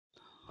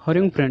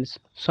Hariom friends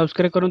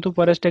subscribe करंतु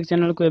forest take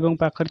channel को एवं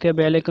पाखर थिया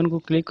बेल आइकन को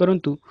क्लिक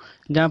करंतु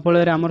जहाँ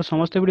फल आमर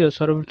समस्त वीडियो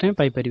सर्वप्रथम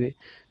पाई परिबे।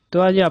 तो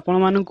आज आपण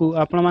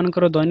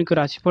मानकर दैनिक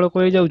राशिफल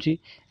कहि जाउची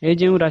ए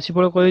जे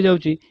राशिफल कहि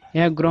जाउची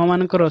यह ग्रह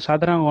मानकर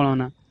साधारण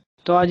गणना।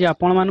 तो आज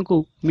आपण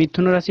मानकु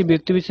मिथुन राशि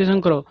व्यक्ति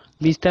विशेषकर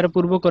विस्तार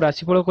पूर्वक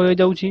राशिफल कहि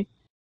जाउची।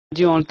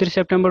 आज 29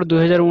 सेप्टेम्बर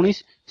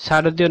 2019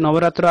 शारदीय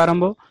नवरात्र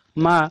आरंभ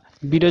माँ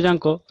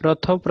विरजांक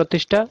रथ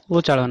प्रतिष्ठा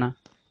और चालना।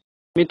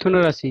 मिथुन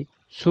राशि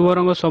शुभ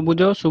रंग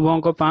सबुज, शुभ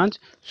अंक 5,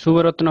 शुभ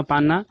रत्न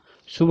पाना,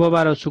 शुभ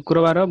बार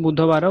शुक्रवार,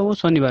 बुधवार और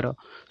शनिवार,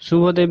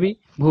 शुभ देवी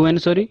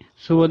भुवनेश्वरी,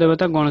 शुभ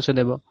देवता गणेश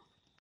देव,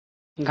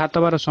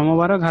 घातबार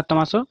सोमवार, घात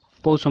मास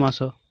पौष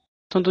मास।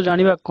 आसतु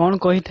जानिबा कौन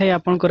कही थाए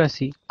आपनक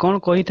राशि, कौन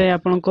कही थाए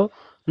आपनक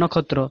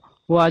नक्षत्र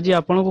और आज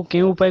आपनको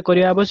केउ उपाय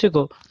करिया आवश्यक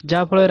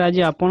जहाँ फल आज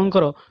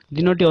आपनकर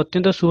दिनटी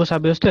अत्यंत शुभ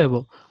साब्यस्त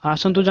हेबो।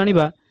 आसतु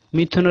जानिबा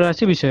मिथुन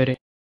राशि विषय रे।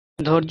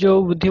 धैर्य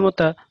और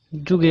बुद्धिमत्ता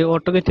जुगे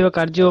अटकी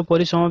कार्य और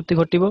परिसमाप्ति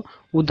घटिबो।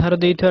 उधार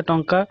देइथिबा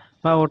टंका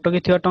बा अटकी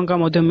टंका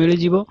मध्य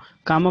मिलिजिबो।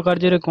 काम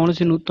कार्य कौन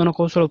नूतन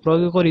कौशल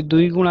प्रयोग करी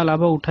 2 गुणा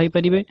लाभ उठाई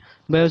पारिबे।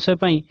 व्यवसाय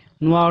पई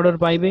नुआ ऑर्डर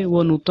पाइबे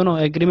और नूतन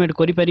एग्रीमेंट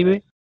करि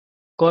पारिबे।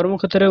 कर्म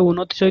क्षेत्र में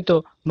उन्नति सहित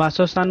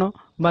बासस्थान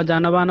बा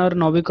जानवाहन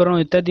नवीकरण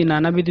इत्यादि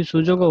नानाविध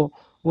सुजोग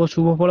और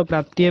शुभफल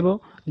प्राप्ति हेबो।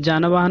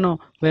 जानवाहन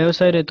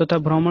व्यवसाय तथा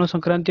भ्रमण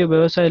संक्रांतीय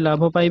व्यवसाय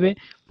लाभ पाइबे।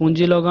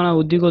 पुंजी लगाण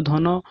उद्योग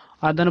धन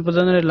आदान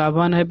प्रदान में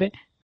लाभवान हेबे।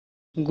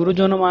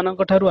 गुरुजन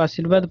मानक ठारू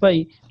आशीर्वाद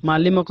पाई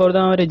माली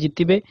मकद्दमा रे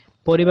जितिबे।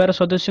 परिवार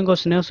सदस्यों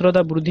स्नेह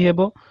श्रद्धा वृद्धि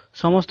हेबो।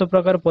 समस्त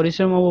प्रकार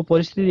परिश्रम और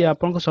परिस्थिति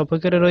आपन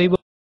सपक्ष रहिबो।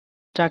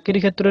 चाकरी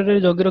क्षेत्र में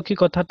जगी रखी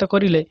कथाबार्ता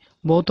करिले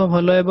बहुत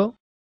भल हेबो।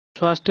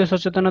 स्वास्थ्य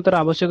सचेतनतार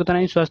आवश्यकता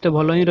नहीं, स्वास्थ्य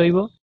भल ही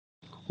रहिबो।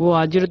 और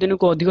आज दिन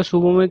को अधिक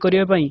शुभमय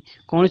करने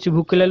कौन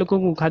भूखिला लोक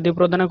को खाद्य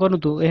प्रदान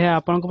करूँ यह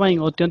आपण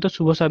अत्यंत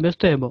शुभ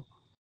सब्यस्त हेबो।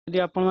 यदि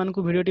आपण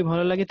मानकु वीडियोटी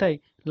भल लगी थाए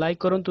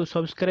लाइक करंतु,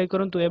 सब्सक्राइब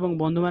करंतु एवं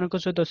बंधु मानक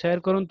सहित शेयर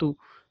करंतु।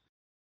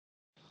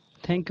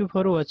 Thank you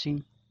for watching.